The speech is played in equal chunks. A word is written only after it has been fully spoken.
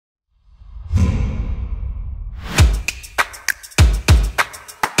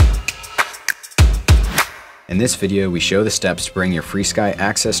In this video, we show the steps to bring your FrSky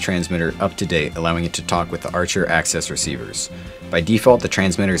access transmitter up to date, allowing it to talk with the Archer access receivers. By default, the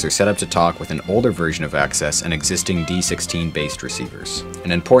transmitters are set up to talk with an older version of access and existing D16 based receivers.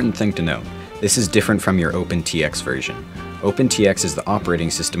 An important thing to note, this is different from your OpenTX version. OpenTX is the operating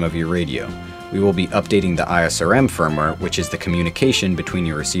system of your radio. We will be updating the ISRM firmware, which is the communication between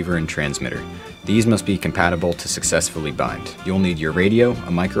your receiver and transmitter. These must be compatible to successfully bind. You'll need your radio,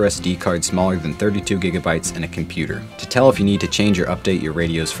 a microSD card smaller than 32 GB, and a computer. To tell if you need to change or update your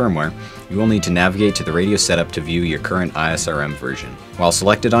radio's firmware, you will need to navigate to the radio setup to view your current ISRM version. While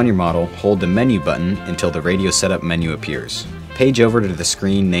selected on your model, hold the menu button until the radio setup menu appears. Page over to the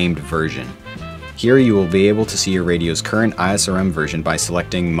screen named Version. Here you will be able to see your radio's current ISRM version by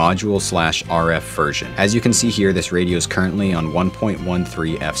selecting Module/RF version. As you can see here, this radio is currently on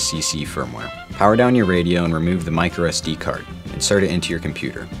 1.13 FCC firmware. Power down your radio and remove the microSD card. Insert it into your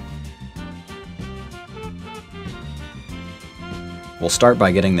computer. We'll start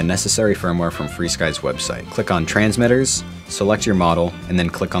by getting the necessary firmware from FrSky's website. Click on Transmitters, select your model, and then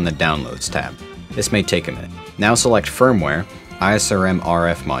click on the Downloads tab. This may take a minute. Now select Firmware, ISRM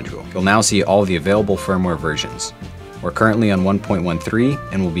RF module. You'll now see all the available firmware versions. We're currently on 1.13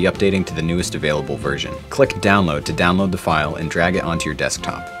 and will be updating to the newest available version. Click Download to download the file and drag it onto your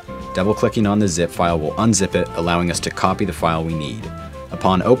desktop. Double-clicking on the zip file will unzip it, allowing us to copy the file we need.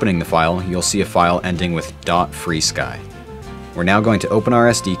 Upon opening the file, you'll see a file ending with .FrSky. We're now going to open our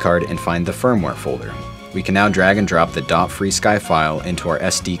SD card and find the firmware folder. We can now drag and drop the .FrSky file into our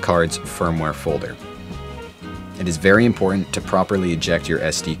SD card's firmware folder. It is very important to properly eject your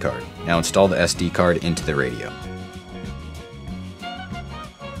SD card. Now install the SD card into the radio.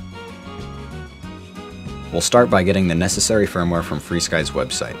 We'll start by getting the necessary firmware from FrSky's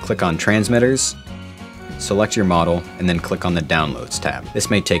website. Click on Transmitters, select your model, and then click on the Downloads tab.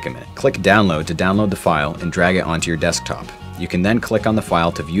 This may take a minute. Click Download to download the file and drag it onto your desktop. You can then click on the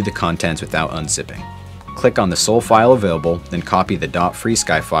file to view the contents without unzipping. Click on the sole file available, then copy the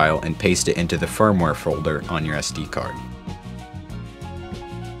 .FrSky file and paste it into the firmware folder on your SD card.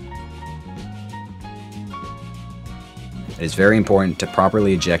 It is very important to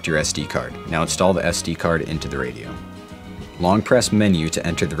properly eject your SD card. Now install the SD card into the radio. Long press Menu to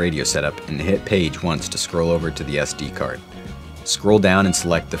enter the radio setup and hit Page once to scroll over to the SD card. Scroll down and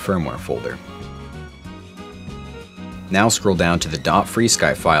select the firmware folder. Now scroll down to the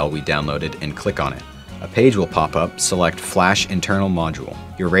 .FrSky file we downloaded and click on it. A page will pop up, select Flash Internal Module.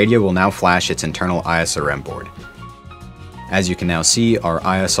 Your radio will now flash its internal ISRM board. As you can now see, our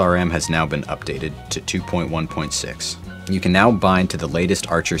ISRM has now been updated to 2.1.6. You can now bind to the latest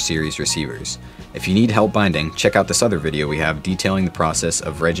Archer series receivers. If you need help binding, check out this other video we have detailing the process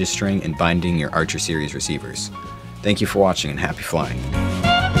of registering and binding your Archer series receivers. Thank you for watching and happy flying.